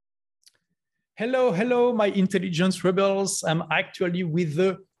Hello, hello, my intelligence rebels. I'm actually with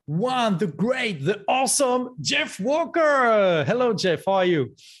the one, the great, the awesome Jeff Walker. Hello, Jeff. How are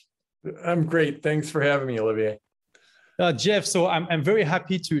you? I'm great. Thanks for having me, Olivier. Jeff, so I'm very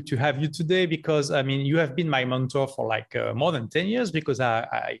happy to have you today because I mean, you have been my mentor for like more than 10 years because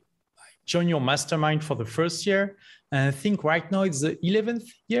I joined your mastermind for the first year. And I think right now it's the 11th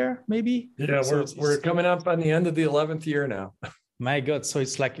year, maybe. Yeah, we're coming up on the end of the 11th year now. My God, so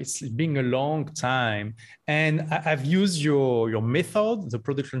it's like it's been a long time, and I've used your method, the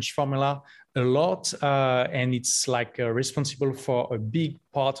product launch formula, a lot, and it's like responsible for a big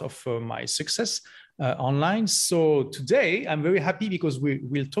part of my success online. So today I'm very happy because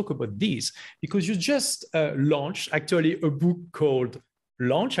we'll talk about this because you just launched actually a book called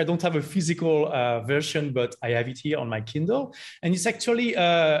Launch. I don't have a physical version, but I have it here on my Kindle, and it's actually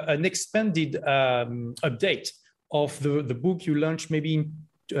an expanded update of the book you launched maybe in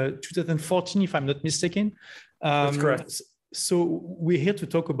 2014, if I'm not mistaken. That's correct. So we're here to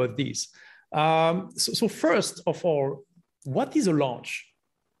talk about this. So first of all, what is a launch?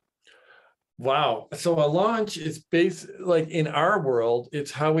 Wow. So a launch is based, like in our world,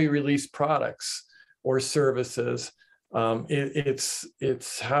 it's how we release products or services.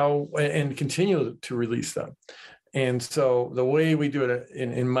 It's how, and continue to release them. And so the way we do it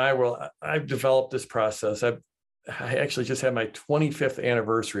in my world, I've developed this process. I actually just had my 25th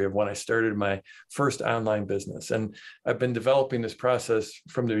anniversary of when I started my first online business. And I've been developing this process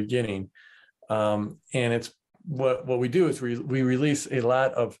from the beginning. And it's what we do is we release a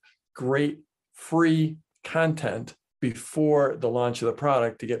lot of great free content before the launch of the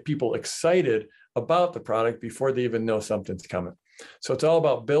product to get people excited about the product before they even know something's coming. So it's all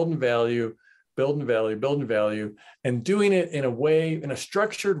about building value, and doing it in a way, in a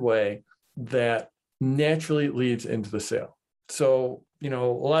structured way that naturally leads into the sale. So, a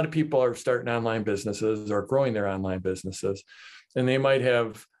lot of people are starting online businesses or growing their online businesses, and they might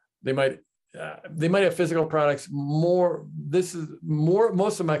have physical products. Most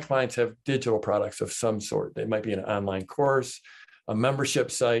of my clients have digital products of some sort. They might be an online course, a membership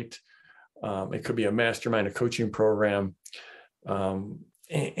site. It could be a mastermind, a coaching program.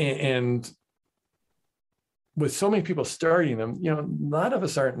 And with so many people starting them, a lot of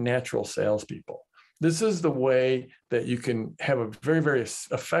us aren't natural salespeople. This is the way that you can have a very, very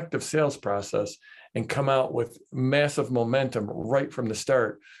effective sales process and come out with massive momentum right from the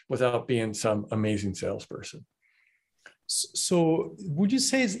start without being some amazing salesperson. So would you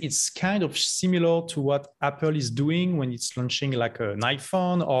say it's kind of similar to what Apple is doing when it's launching like an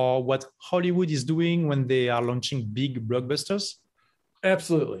iPhone, or what Hollywood is doing when they are launching big blockbusters?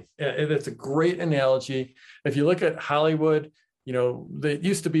 Absolutely. That's a great analogy. If you look at Hollywood, it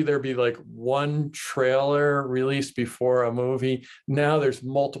used to be there'd be like one trailer released before a movie. Now there's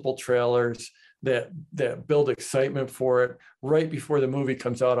multiple trailers that build excitement for it. Right before the movie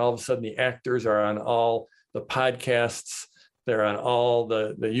comes out, all of a sudden the actors are on all the podcasts, they're on all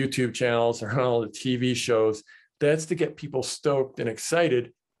the YouTube channels, they're on all the TV shows. That's to get people stoked and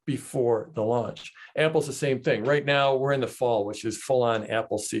excited before the launch. Apple's the same thing. Right now, we're in the fall, which is full-on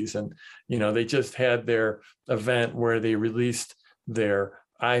Apple season. They just had their event where they released their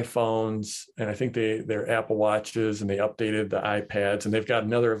iPhones, and I think their Apple Watches, and they updated the iPads, and they've got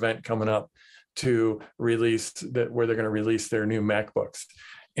another event coming up to release that where they're going to release their new MacBooks.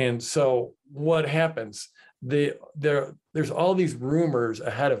 And so what happens? There's all these rumors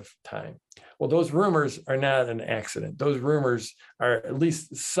ahead of time. Well, those rumors are not an accident. Those rumors are, at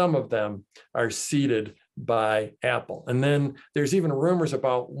least some of them, are seeded by Apple. And then there's even rumors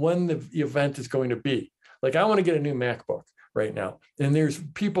about when the event is going to be. Like, I want to get a new MacBook right now. And there's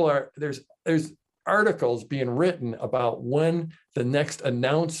articles being written about when the next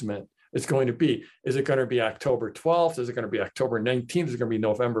announcement is going to be. Is it going to be October 12th? Is it going to be October 19th? Is it going to be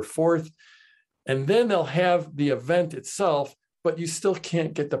November 4th? And then they'll have the event itself, but you still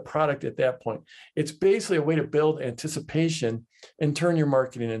can't get the product at that point. It's basically a way to build anticipation and turn your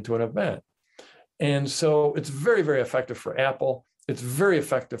marketing into an event. And so it's very, very effective for Apple. It's very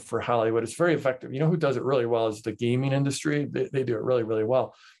effective for Hollywood. It's very effective. Who does it really well is the gaming industry. They do it really, really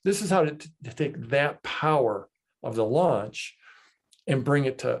well. This is how to take that power of the launch and bring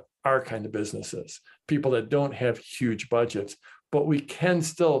it to our kind of businesses, people that don't have huge budgets, but we can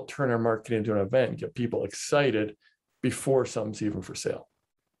still turn our marketing into an event and get people excited before something's even for sale.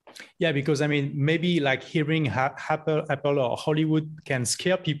 Yeah, because I mean, maybe like hearing Apple or Hollywood can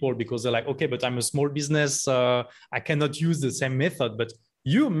scare people because they're like, okay, but I'm a small business. I cannot use the same method. But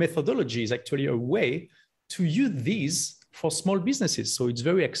your methodology is actually a way to use these for small businesses. So it's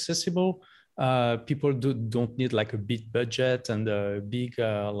very accessible People don't need like a big budget and a big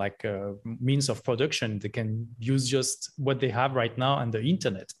means of production. They can use just what they have right now and the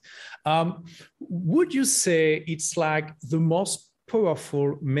internet. Would you say it's like the most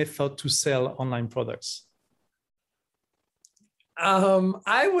powerful method to sell online products?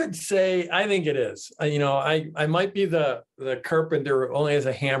 I would say, I think it is. I might be the carpenter who only has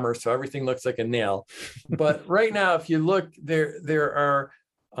a hammer, so everything looks like a nail. But right now, if you look, there's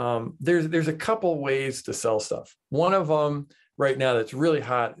a couple ways to sell stuff. One of them right now that's really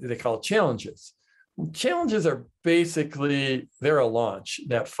hot, they call challenges. Challenges are basically, they're a launch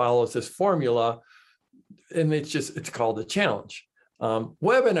that follows this formula, and it's called a challenge.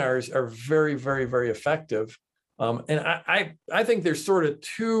 Webinars are very, very, very effective. And I think there's sort of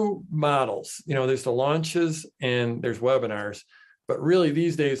two models. There's the launches and there's webinars, but really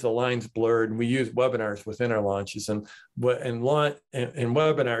these days the line's blurred, and we use webinars within our launches. And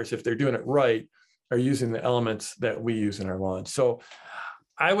webinars, if they're doing it right, are using the elements that we use in our launch. So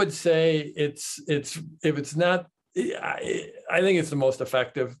I would say I think it's the most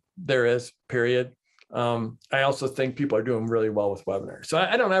effective there is, period. I also think people are doing really well with webinars. So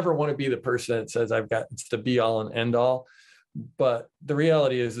I don't ever want to be the person that says it's the be all and end all. But the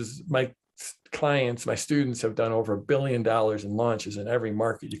reality is my clients, my students have done over $1 billion in launches in every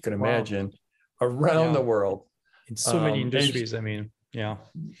market you can imagine around the world. In so many industries.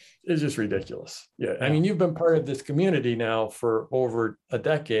 It's just ridiculous. Yeah. I mean, you've been part of this community now for over a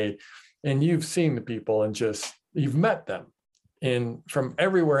decade, and you've seen the people and you've met them from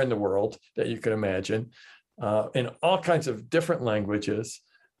everywhere in the world that you can imagine, in all kinds of different languages,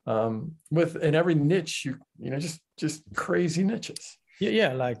 in every niche, just crazy niches.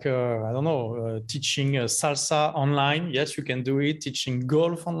 Yeah, like I don't know, teaching salsa online. Yes, you can do it. Teaching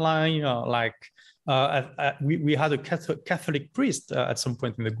golf online, we had a Catholic priest at some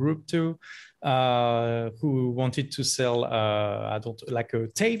point in the group too, who wanted to sell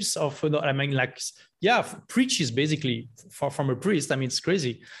tapes of preaches basically from a priest. I mean, it's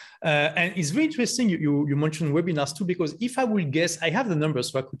crazy. And it's very interesting you mentioned webinars too, because if I will guess, I have the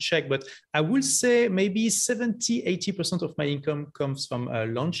numbers so I could check, but I will say maybe 70-80% of my income comes from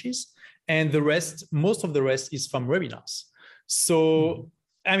launches, and most of the rest is from webinars. So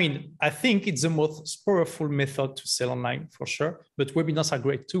I mean, I think it's the most powerful method to sell online for sure, but webinars are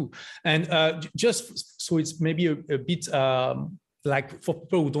great too. And just so it's maybe a bit like for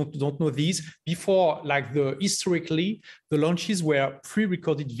people who don't know these, before, historically, the launches were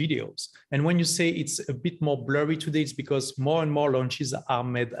pre-recorded videos. And when you say it's a bit more blurry today, it's because more and more launches are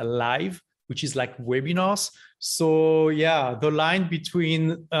made live, which is like webinars. So yeah, the line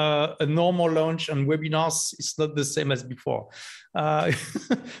between a normal launch and webinars is not the same as before.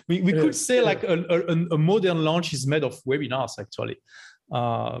 We could say like a modern launch is made of webinars actually.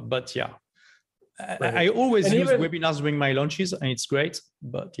 But yeah, right. I always use webinars during my launches, and it's great,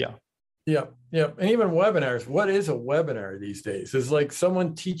 but yeah. Yeah. And even webinars, what is a webinar these days? Is like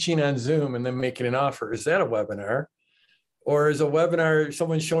someone teaching on Zoom and then making an offer. Is that a webinar? Or is a webinar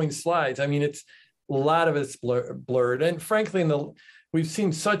someone showing slides? I mean, a lot of it's blurred. And frankly, we've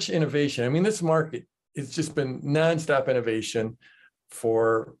seen such innovation. I mean, this market, it's just been nonstop innovation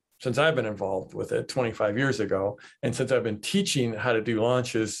since I've been involved with it 25 years ago. And since I've been teaching how to do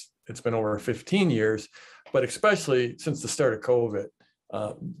launches, it's been over 15 years, but especially since the start of COVID,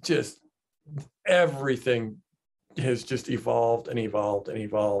 just everything has just evolved and evolved and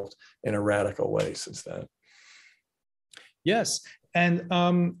evolved in a radical way since then. Yes, and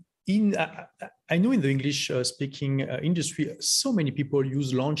I know in the English-speaking industry, so many people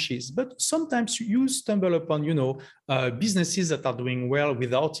use launches, but sometimes you stumble upon, businesses that are doing well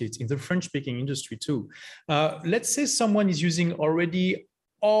without it in the French-speaking industry too. Let's say someone is using already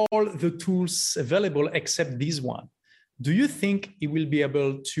all the tools available except this one. Do you think he will be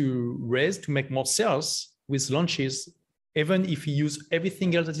able to make more sales with launches, even if he uses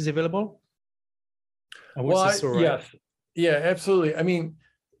everything else that is available? Yes. Yeah, absolutely. I mean,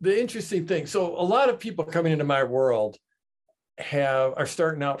 the interesting thing, so a lot of people coming into my world are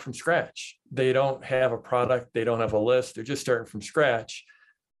starting out from scratch. They don't have a product, they don't have a list, they're just starting from scratch,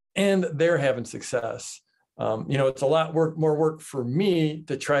 and they're having success. It's a lot more work for me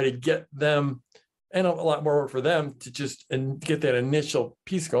to try to get them, and a lot more work for them to get that initial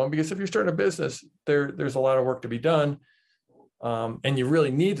piece going. Because if you're starting a business, there's a lot of work to be done, and you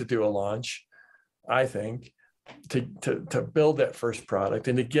really need to do a launch, I think, to build that first product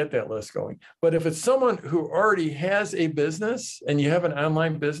and to get that list going. But if it's someone who already has a business and you have an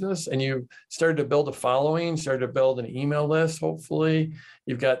online business and you started to build a following, started to build an email list, hopefully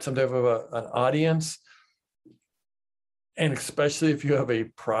you've got some type of an audience, And especially if you have a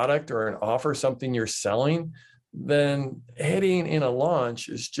product or an offer, something you're selling, then heading in a launch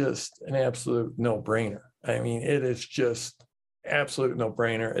is just an absolute no-brainer. I mean, it is just absolute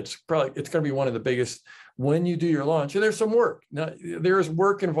no-brainer. It's going to be one of the biggest when you do your launch. And there's some work. Now, there is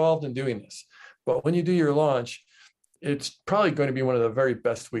work involved in doing this, but when you do your launch, it's probably going to be one of the very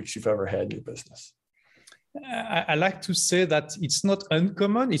best weeks you've ever had in your business. I like to say that it's not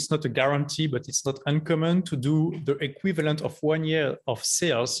uncommon, it's not a guarantee, but it's not uncommon to do the equivalent of 1 year of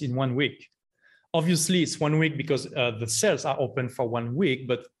sales in 1 week. Obviously, it's 1 week because the sales are open for 1 week,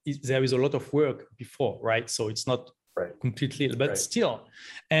 but there is a lot of work before, right? So it's not completely, but still.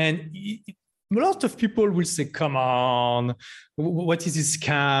 And a lot of people will say, come on, what is this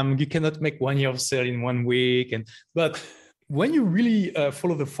scam? You cannot make 1 year of sale in 1 week. But when you really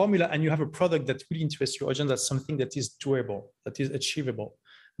follow the formula and you have a product that really interests your audience, that's something that is doable, that is achievable.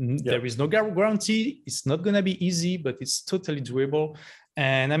 Yep. There is no guarantee. It's not going to be easy, but it's totally doable.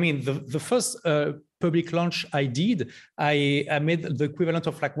 And I mean, the first public launch I did, I made the equivalent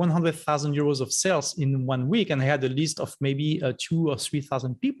of like 100,000 euros of sales in 1 week. And I had a list of maybe 2,000 or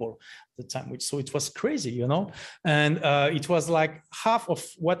 3,000 people at the time, so it was crazy, you know? And it was like half of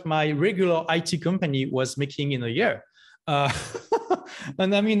what my regular IT company was making in a year.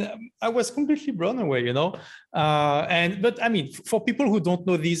 And I mean, I was completely blown away, you know. But I mean, for people who don't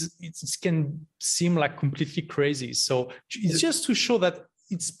know this, it can seem like completely crazy. So it's just to show that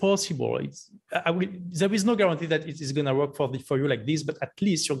it's possible. There is no guarantee that it is going to work for you like this, but at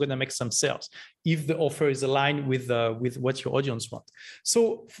least you're going to make some sales if the offer is aligned with what your audience wants.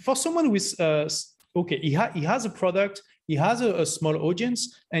 So for someone who is okay, he has a product. He has a small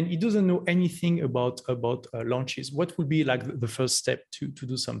audience and he doesn't know anything about launches. What would be like the first step to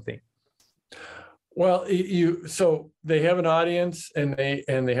do something? Well, so they have an audience and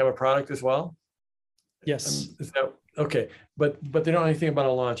they have a product as well. Yes. Is that okay? But they don't know anything about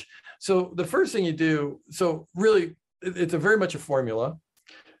a launch. So the first thing you do, so really, it's very much a formula.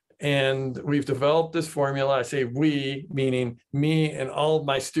 And we've developed this formula. I say we, meaning me and all of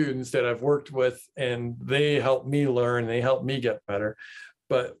my students that I've worked with, and they help me learn, they help me get better.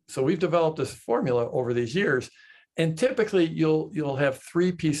 But so we've developed this formula over these years. And typically you'll have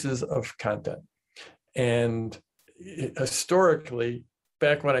 3 pieces of content. And historically,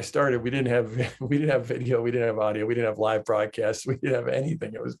 back when I started, we didn't have video, we didn't have audio, we didn't have live broadcasts, we didn't have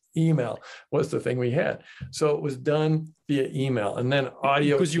anything. It was email was the thing we had. So it was done via email, and then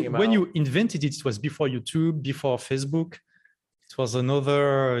audio. Because when you invented it, it was before YouTube, before Facebook. It was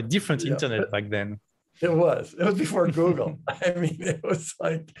another different internet back then. It was before Google. I mean, it was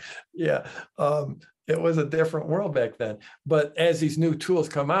like, it was a different world back then. But as these new tools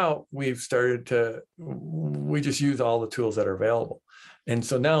come out, we just use all the tools that are available. And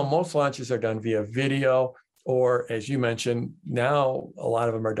so now most launches are done via video, or as you mentioned, now a lot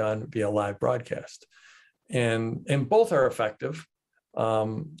of them are done via live broadcast. And both are effective.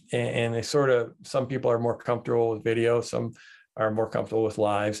 And they some people are more comfortable with video, some are more comfortable with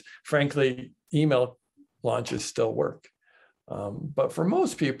lives. Frankly, email launches still work. But for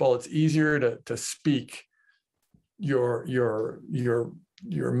most people, it's easier to speak your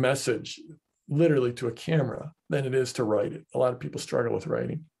message literally to a camera than it is to write it. A lot of people struggle with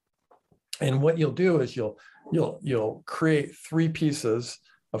writing. And what you'll do is you'll create 3 pieces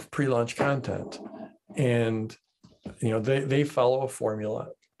of pre-launch content, and they follow a formula.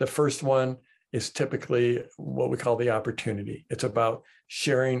 The first one is typically what we call the opportunity. It's about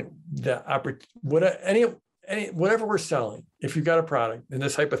sharing the whatever we're selling. If you've got a product, and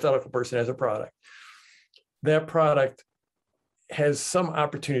this hypothetical person has a product, that product has some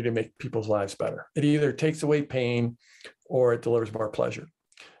opportunity to make people's lives better. It either takes away pain or it delivers more pleasure.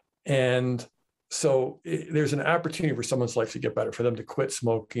 And so there's an opportunity for someone's life to get better, for them to quit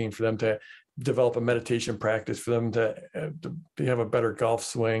smoking, for them to develop a meditation practice, for them to have a better golf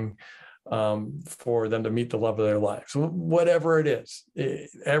swing, for them to meet the love of their life. So whatever it is,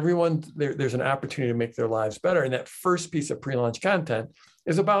 there's an opportunity to make their lives better. And that first piece of pre-launch content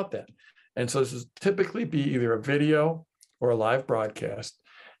is about that. And so this is typically be either a video or a live broadcast,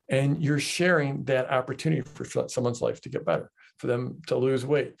 and you're sharing that opportunity for someone's life to get better, for them to lose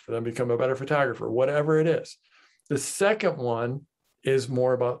weight, for them to become a better photographer, whatever it is. The second one is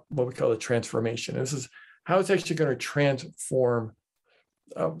more about what we call the transformation. This is how it's actually going to transform.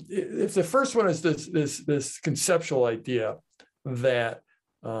 If the first one is this conceptual idea that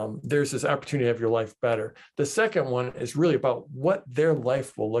there's this opportunity to have your life better. The second one is really about what their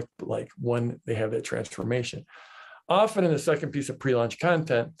life will look like when they have that transformation. Often in the second piece of pre-launch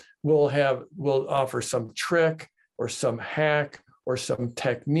content, we'll offer some trick or some hack or some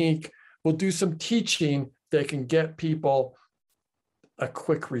technique. We'll do some teaching that can get people a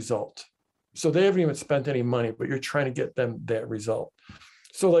quick result. So they haven't even spent any money, but you're trying to get them that result.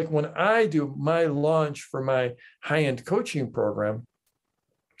 So like when I do my launch for my high-end coaching program,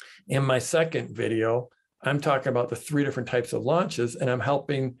 in my second video, I'm talking about the 3 different types of launches, and I'm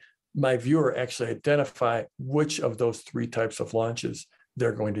helping my viewer actually identify which of those 3 types of launches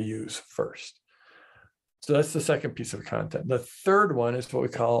they're going to use first. So that's the second piece of content. The third one is what we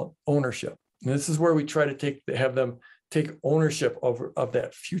call ownership. And this is where we try to have them take ownership of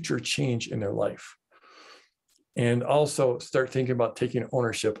that future change in their life. And also start thinking about taking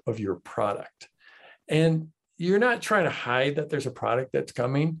ownership of your product. And you're not trying to hide that there's a product that's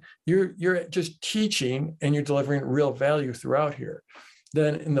coming. You're just teaching and you're delivering real value throughout here.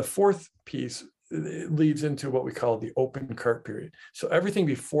 Then in the fourth piece, it leads into what we call the open cart period. So everything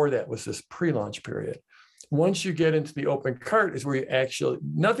before that was this pre-launch period. Once you get into the open cart is where you actually,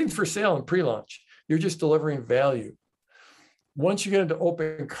 nothing's for sale in pre-launch. You're just delivering value. Once you get into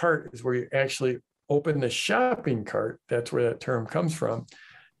open cart is where you actually open the shopping cart. That's where that term comes from.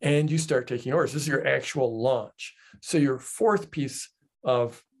 And you start taking orders. This is your actual launch. So your fourth piece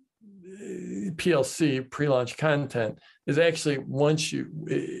of PLC, pre-launch content, is actually once you,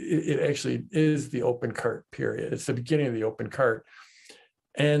 it actually is the open cart period. It's the beginning of the open cart.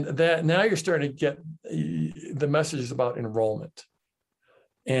 And that now you're starting to get the messages about enrollment.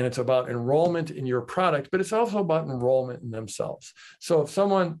 And it's about enrollment in your product, but it's also about enrollment in themselves. So if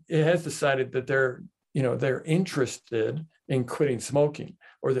someone has decided that they're interested in quitting smoking,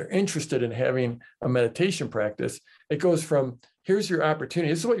 or they're interested in having a meditation practice, it goes from, here's your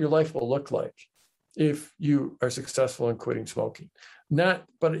opportunity. This is what your life will look like if you are successful in quitting smoking. But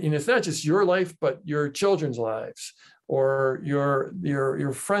it's not just your life, but your children's lives, or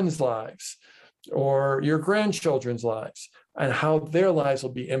your friends' lives, or your grandchildren's lives, and how their lives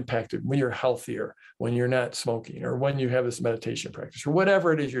will be impacted when you're healthier, when you're not smoking, or when you have this meditation practice, or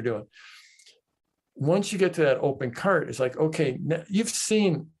whatever it is you're doing. Once you get to that open cart, it's like, okay,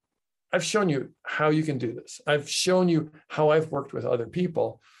 I've shown you how you can do this. I've shown you how I've worked with other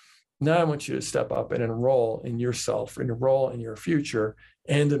people. Now I want you to step up and enroll in yourself, and enroll in your future,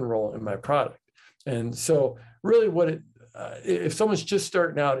 and enroll in my product. And so really if someone's just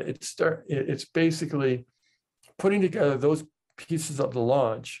starting out, it's basically putting together those pieces of the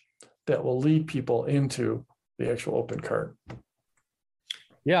launch that will lead people into the actual open cart.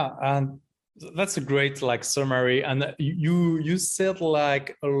 Yeah, and that's a great summary. And you said a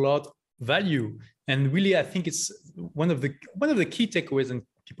lot value, and really I think it's one of the key takeaways and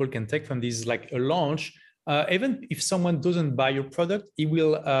people can take from this is a launch. Even if someone doesn't buy your product, he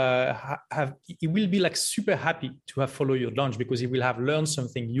will be super happy to have followed your launch, because he will have learned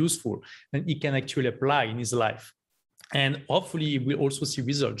something useful and he can actually apply in his life. And hopefully he will also see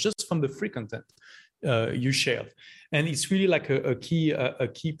results just from the free content you shared. And it's really a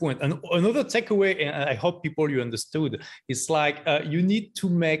key point. And another takeaway, and I hope you understood, is you need to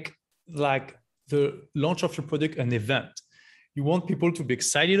make the launch of your product an event. You want people to be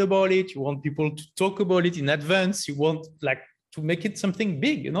excited about it. You want people to talk about it in advance. You want to make it something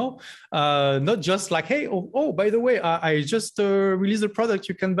big, not just hey, by the way, I just released a product.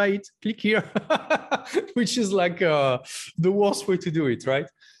 You can buy it. Click here, which is the worst way to do it, right?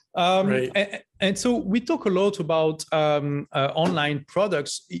 Right. And so we talk a lot about online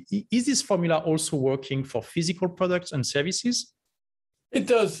products. Is this formula also working for physical products and services? It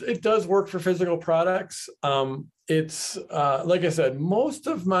does work for physical products. It's like I said, most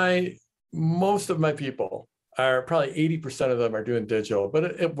of my people are probably 80% of them are doing digital, but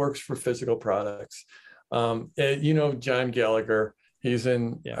it works for physical products. John Gallagher, he's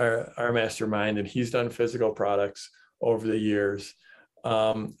in our mastermind, and he's done physical products over the years.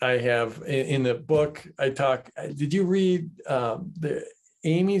 I have in the book, did you read the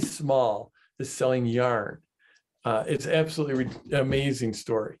Amy Small is selling yarn? It's absolutely amazing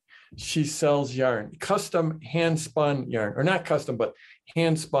story. She sells yarn, custom hand-spun yarn, or not custom, but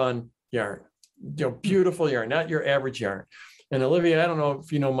hand-spun yarn, beautiful yarn, not your average yarn. And Olivia, I don't know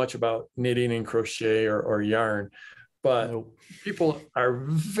if you know much about knitting and crochet or yarn, but people are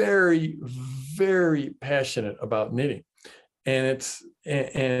very, very passionate about knitting. And it's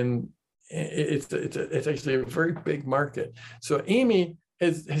actually a very big market. So Amy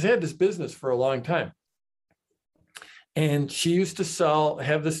has had this business for a long time. And she used to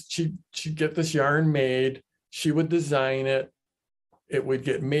she'd get this yarn made, she would design it, it would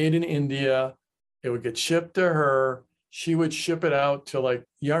get made in India, it would get shipped to her, she would ship it out to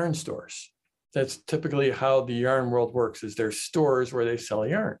yarn stores. That's typically how the yarn world works, is there's stores where they sell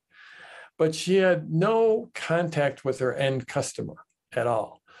yarn. But she had no contact with her end customer at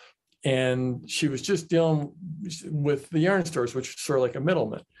all. And she was just dealing with the yarn stores, which is sort of like a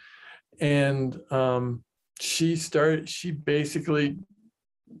middleman. And she basically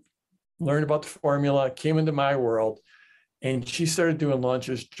learned about the formula, came into my world, and she started doing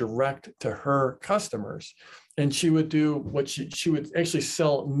launches direct to her customers. And she would do what she would actually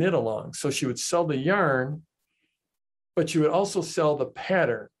sell knit along. So she would sell the yarn, but she would also sell the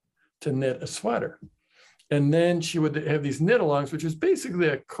pattern to knit a sweater. And then she would have these knit alongs, which was basically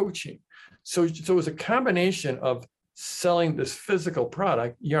a coaching. So it was a combination of selling this physical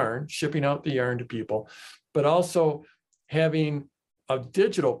product, yarn, shipping out the yarn to people, but also having a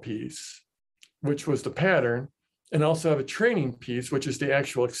digital piece, which was the pattern, and also have a training piece, which is the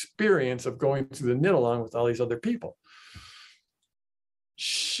actual experience of going through the knit along with all these other people.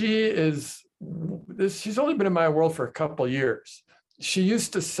 She's only been in my world for a couple of years. She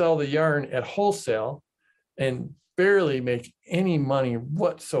used to sell the yarn at wholesale and barely make any money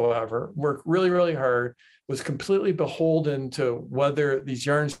whatsoever, work really, really hard, was completely beholden to whether these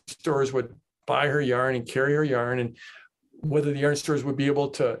yarn stores would buy her yarn and carry her yarn, and whether the yarn stores would be able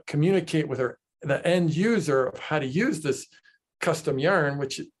to communicate with her, the end user, of how to use this custom yarn,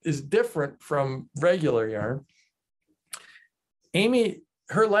 which is different from regular yarn. Amy,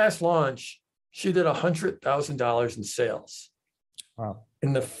 her last launch, she did $100,000 in sales. Wow.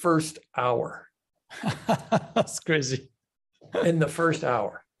 In the first hour. That's crazy. In the first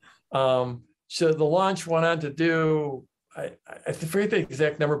hour. So the launch went on to do, I forget the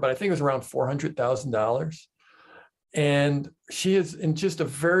exact number, but I think it was around $400,000. And she is, in just a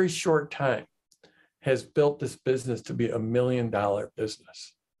very short time, has built this business to be $1 million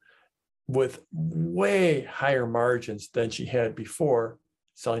business with way higher margins than she had before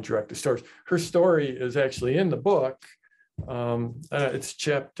selling direct to stores. Her story is actually in the book. It's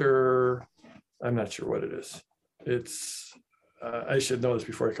chapter, I'm not sure what it is. It's, I should know this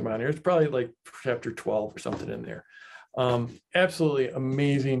before I come on here. It's probably like chapter 12 or something in there. Absolutely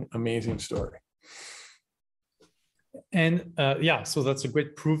amazing, amazing story. And so that's a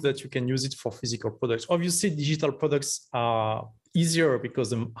great proof that you can use it for physical products. Obviously, digital products are easier because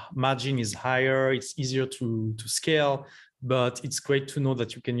the margin is higher. It's easier to scale, but it's great to know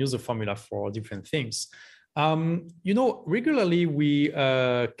that you can use the formula for different things. Regularly we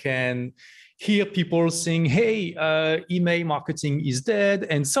can hear people saying, hey, email marketing is dead.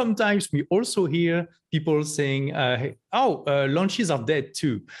 And sometimes we also hear people saying, launches are dead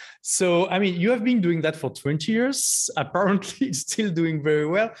too. So, I mean, you have been doing that for 20 years. Apparently it's still doing very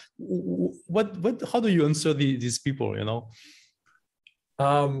well. How do you answer these people,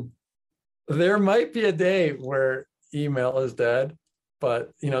 There might be a day where email is dead.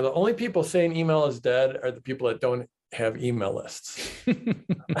 But, the only people saying email is dead are the people that don't have email lists.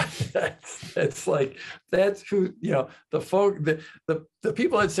 It's like, that's who, the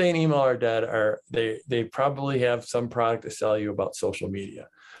people that saying email are dead they probably have some product to sell you about social media.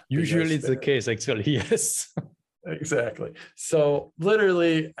 Usually it's the case, actually, yes. Exactly. So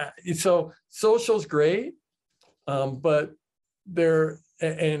literally, social's great, but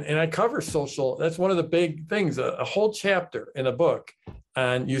and I cover social. That's one of the big things, a whole chapter in a book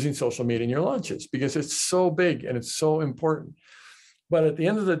on using social media in your launches, because it's so big and it's so important. But at the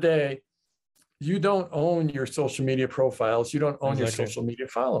end of the day, you don't own your social media profiles. You don't own your social media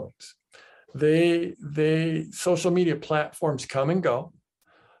followings. Social media platforms come and go.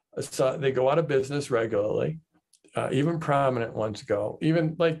 So they go out of business regularly. Even prominent ones go,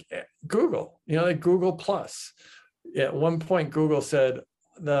 even like Google, like Google Plus. At one point, Google said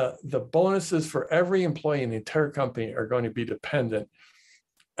the bonuses for every employee in the entire company are going to be dependent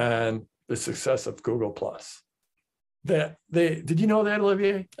on the success of Google Plus. Did you know that,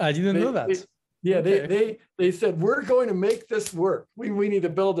 Olivier? I didn't know that. They said, we're going to make this work. We need to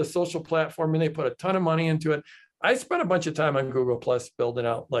build a social platform, and they put a ton of money into it. I spent a bunch of time on Google Plus building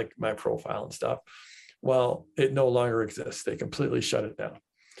out like my profile and stuff. Well, it no longer exists. They completely shut it down.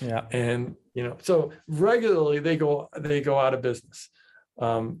 Yeah. And, so regularly they go out of business.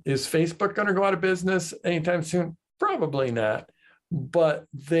 Is Facebook going to go out of business anytime soon? Probably not. But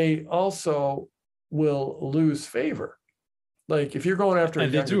they also will lose favor. Like if you're going after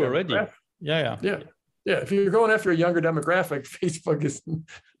and they do already. Yeah. If you're going after a younger demographic, Facebook it's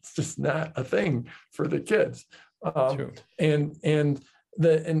just not a thing for the kids. True. And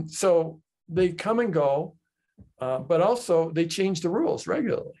so they come and go, but also they change the rules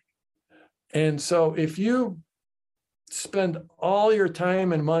regularly. And so if you spend all your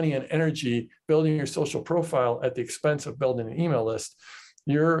time and money and energy building your social profile at the expense of building an email list,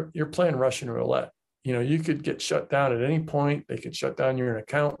 you're playing Russian roulette. You could get shut down at any point. They could shut down your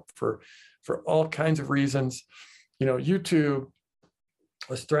account for all kinds of reasons. YouTube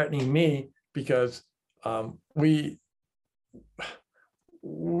was threatening me because one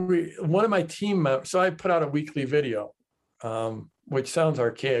of my team members, so I put out a weekly video, which sounds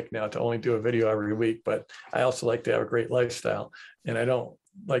archaic now to only do a video every week, but I also like to have a great lifestyle, and I don't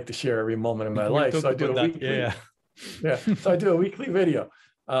like to share every moment of my life. So I do a weekly, So I do a weekly video.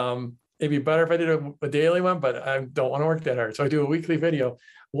 It'd be better if I did a daily one, but I don't want to work that hard. So I do a weekly video.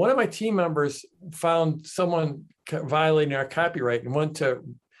 One of my team members found someone violating our copyright and went to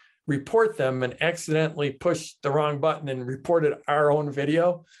report them and accidentally pushed the wrong button and reported our own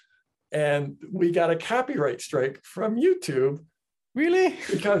video. And we got a copyright strike from YouTube. Really?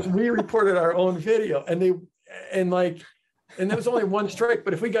 Because we reported our own video, and there was only one strike,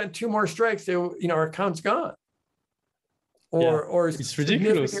 but if we got 2 more strikes, our account's gone. Or it's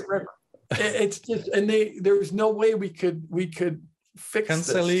ridiculous. It's just, and there's no way we could fix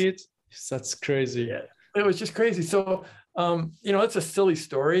cancel this. it. That's crazy. Yeah, it was just crazy. So it's a silly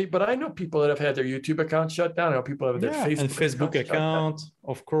story, but I know people that have had their YouTube account shut down. I know people that have their Facebook account,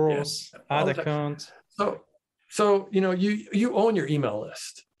 of course, ad account. So you own your email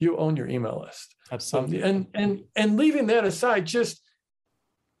list. You own your email list. Absolutely. And leaving that aside, just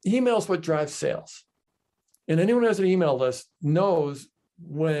email's what drives sales. And anyone who has an email list knows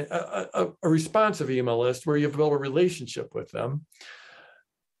when a responsive email list where you've built a relationship with them,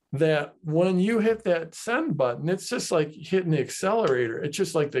 that when you hit that send button, it's just like hitting the accelerator. It's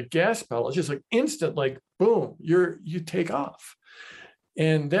just like the gas pedal. It's just like instant, like boom, you take off.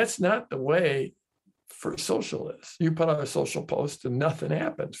 And that's not the way for social is. You put out a social post and nothing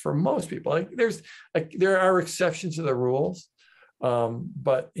happens for most people. There are exceptions to the rules,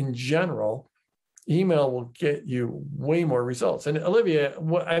 but in general, email will get you way more results. And Olivier,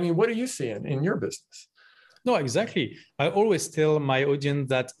 what are you seeing in your business? No, exactly. I always tell my audience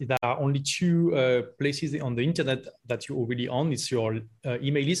that there are only 2 places on the internet that you already own. It's your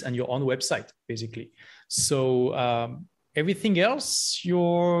email list and your own website, basically. So everything else,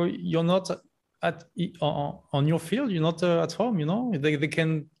 you're not on your field. You're not at home. They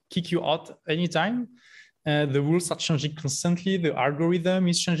can kick you out anytime. The rules are changing constantly. The algorithm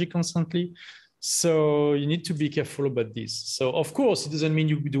is changing constantly. So you need to be careful about this. So of course, it doesn't mean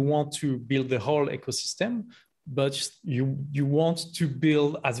you don't want to build the whole ecosystem, but you want to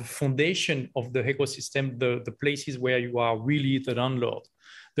build as a foundation of the ecosystem, the places where you are really the landlord,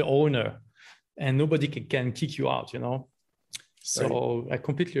 the owner, and nobody can kick you out, So right. I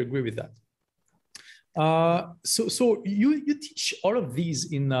completely agree with that. So you teach all of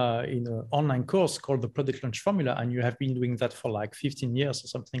these in an online course called the Product Launch Formula, and you have been doing that for like 15 years or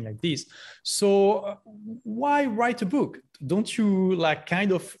something like this. So why write a book? Don't you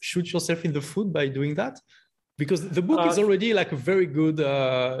kind of shoot yourself in the foot by doing that? Because the book is already like a very good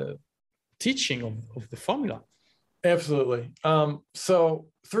teaching of the formula. Absolutely. So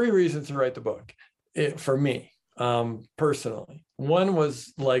 3 reasons to write the book for me personally. One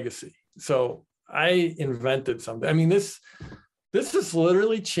was legacy. So I invented something. This has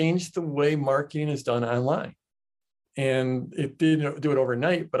literally changed the way marketing is done online. And it didn't do it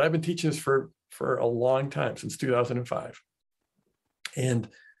overnight, but I've been teaching this for a long time, since 2005. And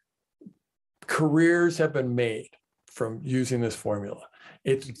careers have been made from using this formula.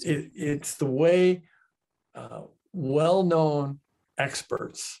 It's the way well-known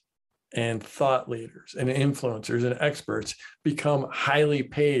experts and thought leaders and influencers and experts become highly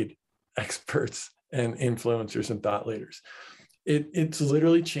paid experts and influencers and thought leaders. It's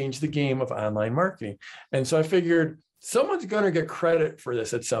literally changed the game of online marketing. And so I figured someone's going to get credit for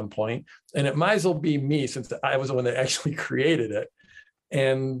this at some point, and it might as well be me, since I was the one that actually created it.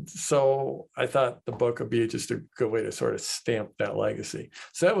 And so I thought the book would be just a good way to sort of stamp that legacy.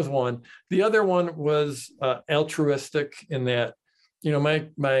 So that was one. The other one was altruistic, in that,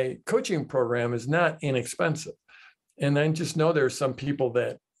 my coaching program is not inexpensive. And I just know there are some people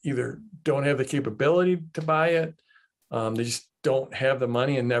that either don't have the capability to buy it, they just don't have the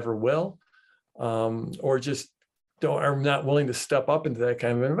money and never will, or just are not willing to step up into that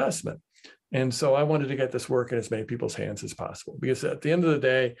kind of investment. And so I wanted to get this work in as many people's hands as possible, because at the end of the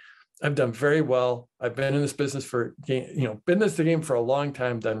day, I've done very well. I've been in this business been in this game for a long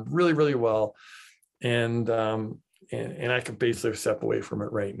time, done really, really well. And I can basically step away from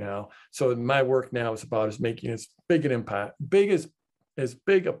it right now. So my work now is about making as big an impact, as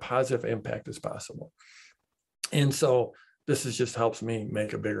big a positive impact as possible. And so this just helps me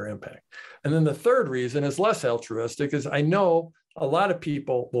make a bigger impact. And then the third reason is less altruistic, is I know a lot of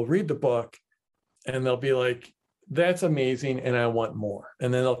people will read the book and they'll be like, that's amazing, and I want more.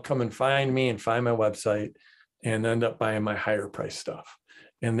 And then they'll come and find me and find my website and end up buying my higher price stuff.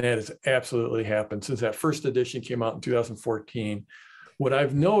 And that has absolutely happened since that first edition came out in 2014. what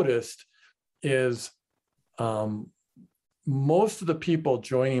I've noticed is most of the people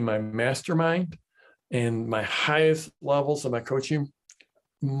joining my mastermind and my highest levels of my coaching,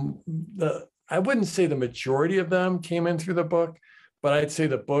 I wouldn't say the majority of them came in through the book, but I'd say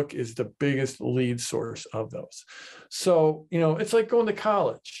the book is the biggest lead source of those. So, it's like going to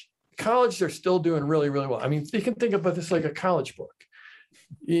college. College, they're still doing really, really well. I mean, you can think about this like a college book.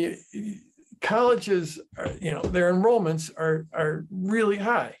 Colleges, their enrollments are really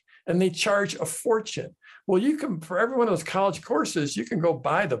high and they charge a fortune. Well, you can, for every one of those college courses, you can go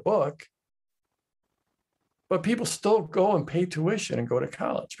buy the book, but people still go and pay tuition and go to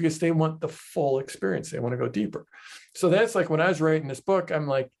college because they want the full experience. They want to go deeper. So that's like when I was writing this book, I'm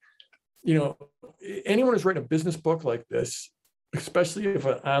like, anyone who's writing a business book like this, especially if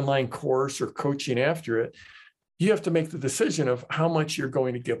an online course or coaching after it, you have to make the decision of how much you're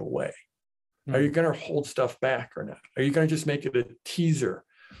going to give away. Are you going to hold stuff back or not? Are you going to just make it a teaser?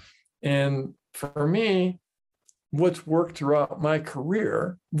 And for me, what's worked throughout my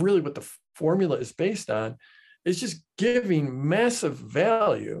career, really what the formula is based on, is just giving massive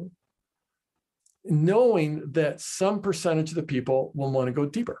value, knowing that some percentage of the people will want to go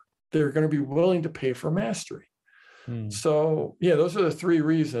deeper. They're going to be willing to pay for mastery. So yeah, those are the three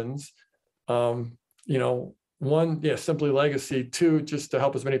reasons. One, simply legacy. Two, just to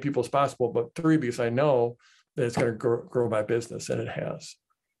help as many people as possible. But three, because I know that it's going to grow my business, and it has.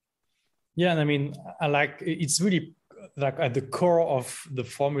 Yeah, and I mean, it's really like at the core of the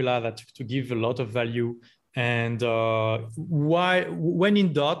formula that to give a lot of value. And when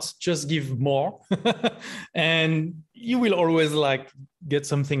in doubt, just give more, and you will always get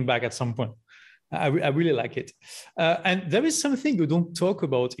something back at some point. I really like it. And there is something you don't talk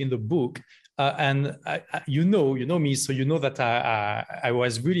about in the book. And you know me, so you know that I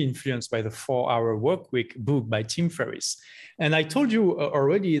was really influenced by the 4-Hour Workweek book by Tim Ferriss. And I told you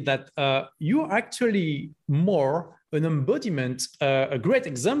already that you're actually more an embodiment, a great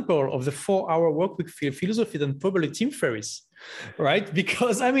example of the 4-Hour Workweek philosophy than probably Tim Ferriss, right?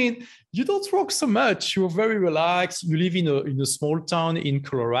 Because I mean, you don't work so much. You're very relaxed. You live in a small town in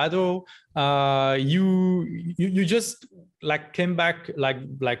Colorado. You just came back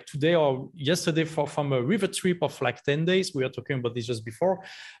like today or yesterday from a river trip of 10 days. We were talking about this just before.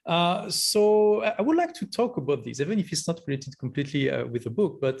 So I would like to talk about this, even if it's not related completely with the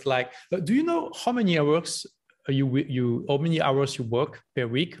book. But do you know how many hours how many hours you work per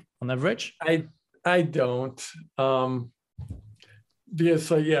week on average? I don't.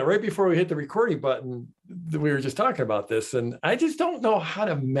 Because right before we hit the recording button, we were just talking about this, and I just don't know how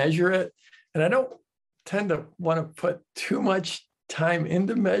to measure it. And I don't tend to want to put too much time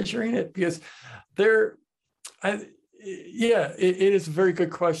into measuring it because it is a very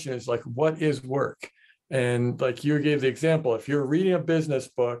good question. It's like, what is work? And like you gave the example, if you're reading a business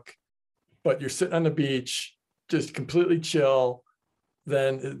book, but you're sitting on the beach, just completely chill,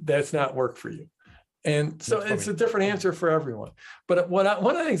 then that's not work for you. And so it's a different answer for everyone. But one of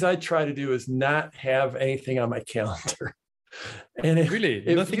the things I try to do is not have anything on my calendar. And if you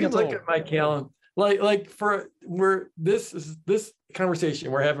look at my calendar, this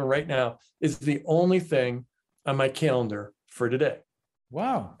conversation we're having right now is the only thing on my calendar for today.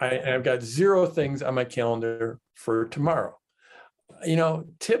 Wow. I've got 0 things on my calendar for tomorrow.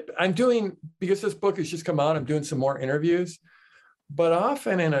 I'm doing, because this book has just come out, I'm doing some more interviews, but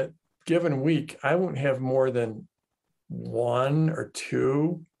often in a given week, I won't have more than 1 or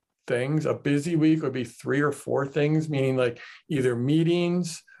 2 things. A busy week would be 3 or 4 things, meaning either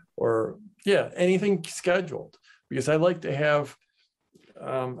meetings or anything scheduled, because I like to have,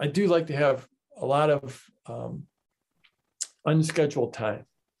 I do like to have a lot of unscheduled time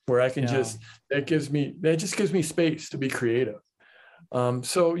where I can that just gives me space to be creative. I'm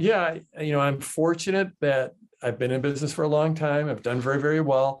fortunate that I've been in business for a long time. I've done very, very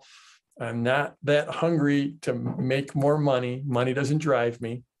well. I'm not that hungry to make more money. Money doesn't drive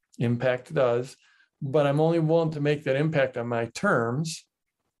me. Impact does. But I'm only willing to make that impact on my terms.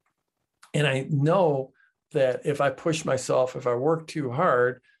 And I know that if I push myself, if I work too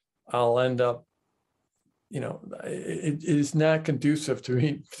hard, I'll end up, it is not conducive to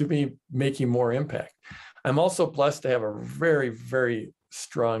me making more impact. I'm also blessed to have a very, very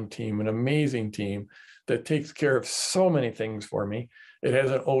strong team, an amazing team that takes care of so many things for me. It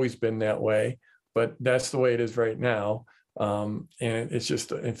hasn't always been that way, but that's the way it is right now. And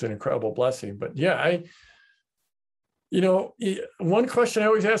it's an incredible blessing. But one question I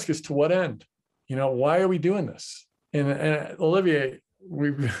always ask is, to what end? Why are we doing this? And Olivier,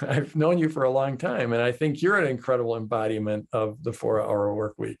 I've known you for a long time, and I think you're an incredible embodiment of the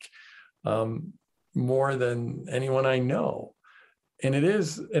 4-Hour Workweek, more than anyone I know. And it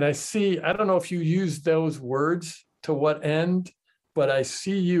is, and I see, I don't know if you use those words to what end, but I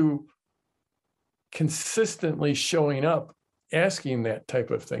see you consistently showing up asking that type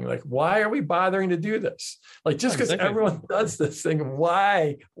of thing. Like, why are we bothering to do this? Like, just because everyone does this thing,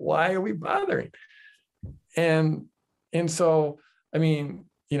 why are we bothering? And so, I mean,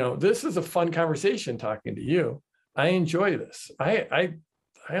 you know, this is a fun conversation talking to you. I enjoy this. I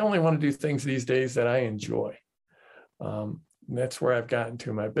only want to do things these days that I enjoy. That's where I've gotten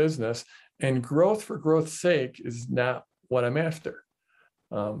to my business, and growth for growth's sake is not what I'm after.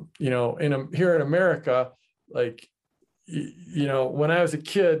 You know, here in America, like, you know, when I was a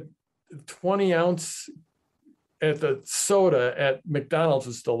kid, 20 ounce at the soda at McDonald's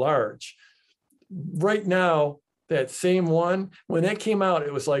was the large. Right now, that same one, when that came out,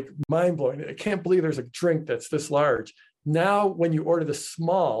 it was like mind blowing. I can't believe there's a drink that's this large. Now, when you order the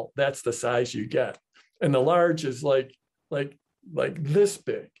small, that's the size you get, and the large is like this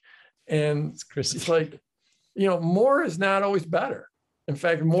big. And it's like, you know, more is not always better. In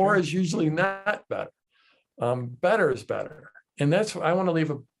fact, more is usually not better. Better is better, and that's I want to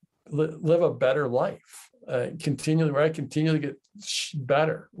live a better life. Continually, where I continually get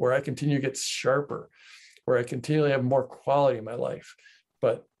better, where I continue to get sharper, where I continually have more quality in my life.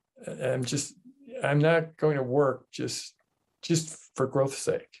 But I'm not going to work just for growth's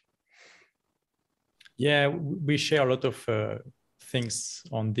sake. Yeah, we share a lot of things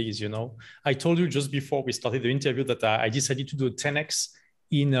on these, you know. I told you just before we started the interview that I decided to do a 10x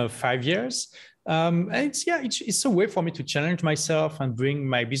in 5 years. And it's a way for me to challenge myself and bring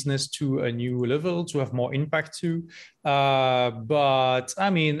my business to a new level, to have more impact too. But I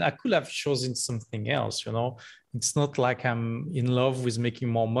mean, I could have chosen something else, you know. It's not like I'm in love with making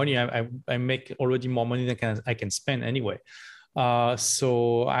more money. I make already more money than I can spend anyway.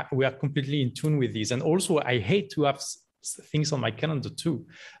 So we are completely in tune with this. And also, I hate to have things on my calendar too.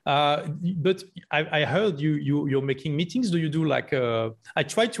 But I heard you're making meetings. Do you do like I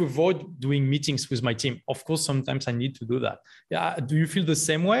try to avoid doing meetings with my team. Of course, sometimes I need to do that. Yeah. Do you feel the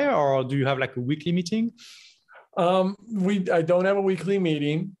same way, or do you have like a weekly meeting? I don't have a weekly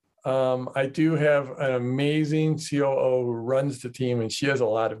meeting. I do have an amazing COO who runs the team, and she has a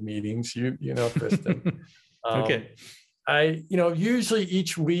lot of meetings. You know, Kristen. Okay. Usually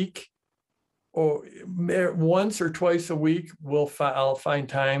each week, or once or twice a week, I'll find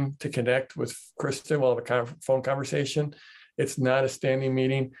time to connect with Kristen. We'll have a phone conversation. It's not a standing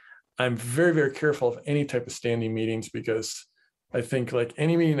meeting. I'm very, very careful of any type of standing meetings, because I think like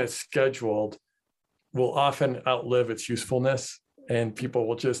any meeting that's scheduled will often outlive its usefulness, and people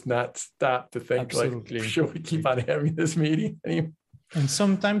will just not stop to think, absolutely, like, should we keep on having this meeting? And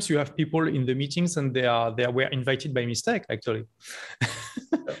sometimes you have people in the meetings and they were invited by mistake, actually.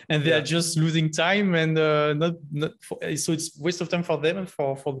 And they are just losing time, and so it's waste of time for them and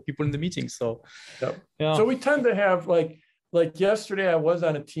for the people in the meeting. So, yeah. So we tend to have like yesterday I was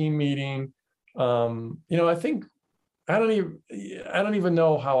on a team meeting. I think I don't even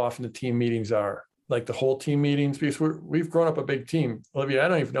know how often the team meetings are, like the whole team meetings, because we've grown up a big team. Olivia, I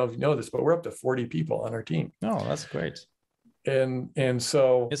don't even know if you know this, but we're up to 40 people on our team. Oh, that's great. And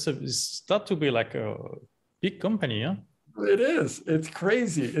so it's start to be like a big company, yeah. It is. It's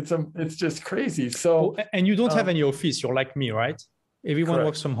crazy. It's just crazy. So, and you don't have any office. You're like me, right? Everyone correct.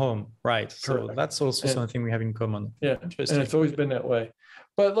 works from home, right? So that's also something we have in common. Yeah, and it's always been that way.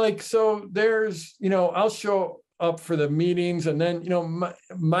 But like, so there's, I'll show up for the meetings, and then,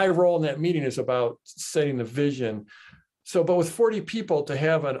 my role in that meeting is about setting the vision. So, but with 40 people to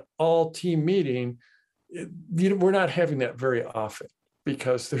have an all-team meeting, we're not having that very often,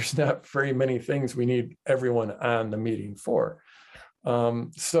 because there's not very many things we need everyone on the meeting for.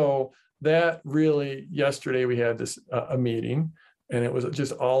 So that really, yesterday we had a meeting, and it was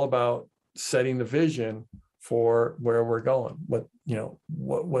just all about setting the vision for where we're going,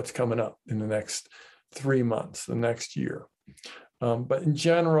 what's coming up in the next 3 months, the next year. But in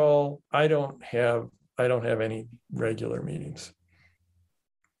general, I don't have any regular meetings.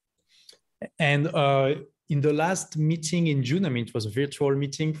 And in the last meeting in June, I mean, it was a virtual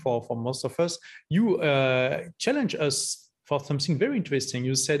meeting for most of us, you challenged us for something very interesting.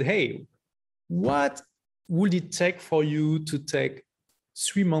 You said, hey, what would it take for you to take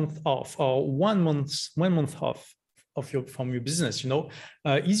 3 months off, or 1 month off from your business?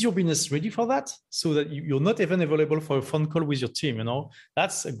 Is your business ready for that, so that you're not even available for a phone call with your team?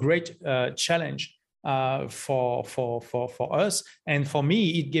 That's a great challenge for us, and for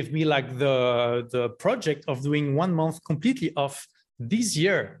me, it gave me like the project of doing 1 month completely off this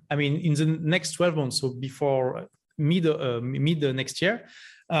year. I mean, in the next 12 months, so before mid next year,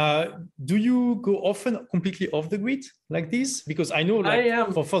 Do you go often completely off the grid like this? Because I know, like, I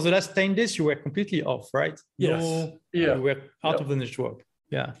am. for the last 10 days, you were completely off, right? Yes. No, Yeah. you were out of the network.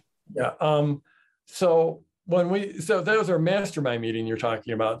 Yeah. Yeah. So that was our mastermind meeting you're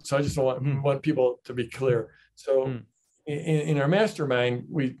talking about. So I just want people to be clear. So in our mastermind,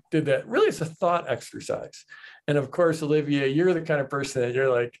 we did that. Really, it's a thought exercise. And of course, Olivier, you're the kind of person that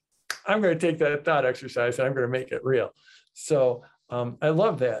you're like, I'm going to take that thought exercise and I'm going to make it real. So I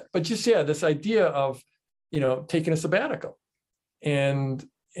love that. But just, this idea of, taking a sabbatical. And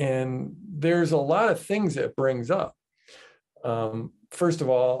there's a lot of things it brings up. First of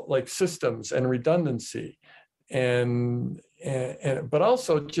all, like systems and redundancy, and but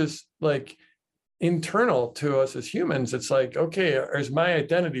also just like internal to us as humans. It's like, okay, is my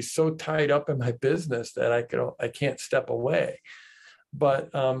identity so tied up in my business that I can't step away?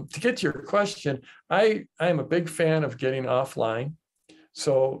 But to get to your question, I'm a big fan of getting offline.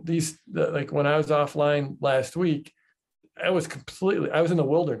 So like when I was offline last week, I was in the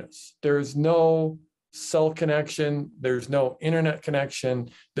wilderness. There's no cell connection. There's no internet connection.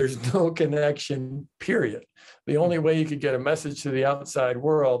 There's no connection, period. The only way you could get a message to the outside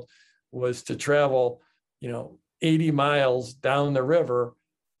world was to travel, 80 miles down the river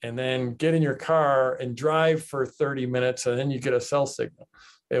and then get in your car and drive for 30 minutes, and then you get a cell signal.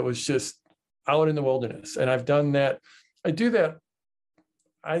 It was just out in the wilderness. And I've done that. I do that,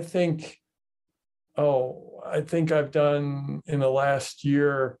 I think I've done in the last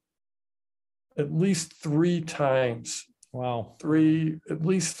year at least 3 times. Wow. At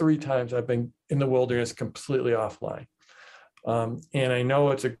least 3 times I've been in the wilderness completely offline. And I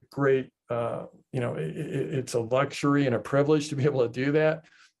know it's a great, it's a luxury and a privilege to be able to do that.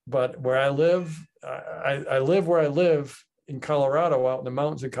 But where I live, I live where I live in Colorado, out in the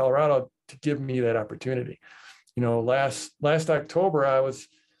mountains in Colorado, to give me that opportunity. Last October,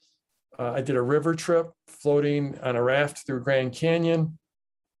 I did a river trip floating on a raft through Grand Canyon.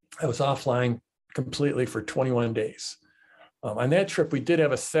 I was offline completely for 21 days. On that trip, we did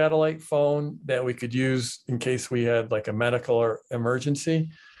have a satellite phone that we could use in case we had like a medical or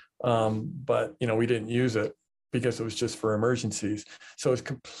emergency. But, we didn't use it because it was just for emergencies. So it was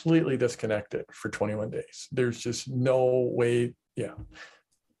completely disconnected for 21 days. There's just no way,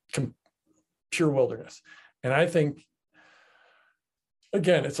 pure wilderness. And I think,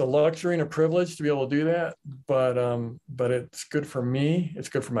 again, it's a luxury and a privilege to be able to do that, but it's good for me. It's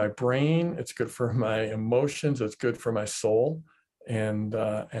good for my brain. It's good for my emotions. It's good for my soul. And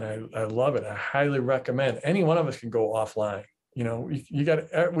I love it. I highly recommend. Any one of us can go offline.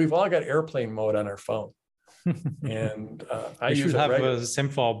 We've all got airplane mode on our phone. And I use should have the same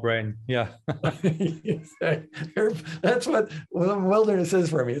for our brain. Yeah. That's what wilderness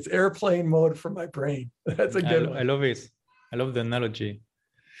is for me. It's airplane mode for my brain. That's a good one. I love it. I love the analogy.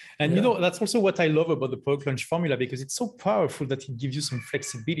 And that's also what I love about the Product Launch Formula, because it's so powerful that it gives you some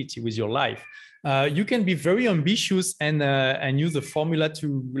flexibility with your life. You can be very ambitious and use the formula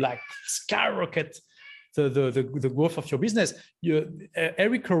to like skyrocket the growth of your business.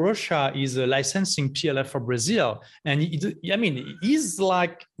 Eric Rocha is a licensing PLF for Brazil, and he's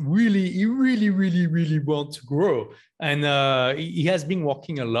like he really wants to grow, and he has been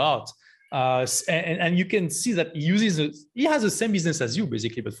working a lot. And you can see that he has the same business as you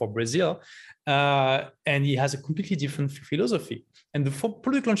basically, but for Brazil, and he has a completely different philosophy. And the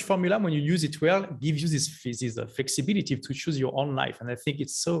Product Launch Formula, when you use it well, gives you this flexibility to choose your own life. And I think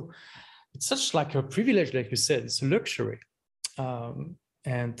it's such like a privilege, like you said. It's a luxury,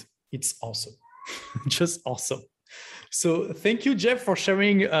 and it's awesome, just awesome. So thank you, Jeff, for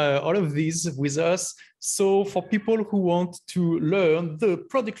sharing all of these with us. So for people who want to learn the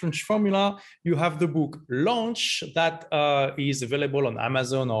Product Launch Formula, you have the book Launch that is available on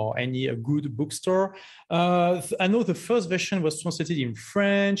Amazon or any good bookstore. I know the first version was translated in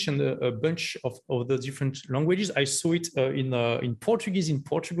French and a bunch of the different languages. I saw it in Portuguese in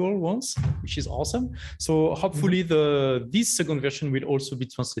Portugal once, which is awesome. So hopefully this second version will also be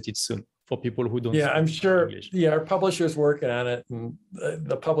translated soon for people who don't speak I'm sure English. Our publisher's working on it, and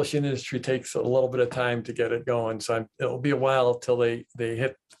the publishing industry takes a little bit of time to get it going. So it'll be a while till they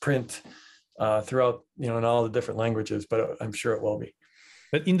hit print throughout, in all the different languages, but I'm sure it will be.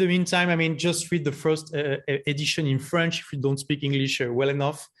 But in the meantime, just read the first edition in French if you don't speak English well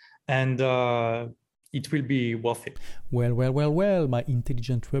enough, and it will be worth it. Well, my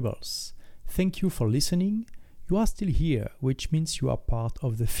intelligent rebels. Thank you for listening. You are still here, which means you are part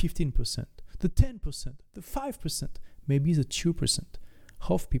of the 15%, the 10%, the 5%, maybe the 2%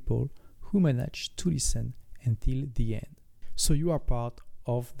 of people who manage to listen until the end. So you are part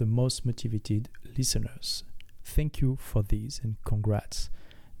of the most motivated listeners. Thank you for this and congrats.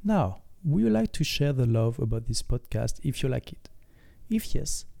 Now, would you like to share the love about this podcast if you like it? If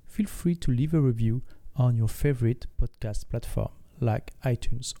yes, feel free to leave a review on your favorite podcast platform like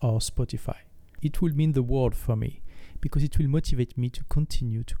iTunes or Spotify. It will mean the world for me because it will motivate me to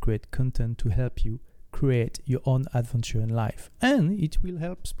continue to create content to help you create your own adventure in life. And it will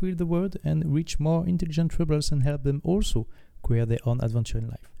help spread the word and reach more intelligent rebels and help them also create their own adventure in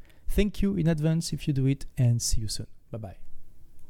life. Thank you in advance if you do it, and see you soon. Bye-bye.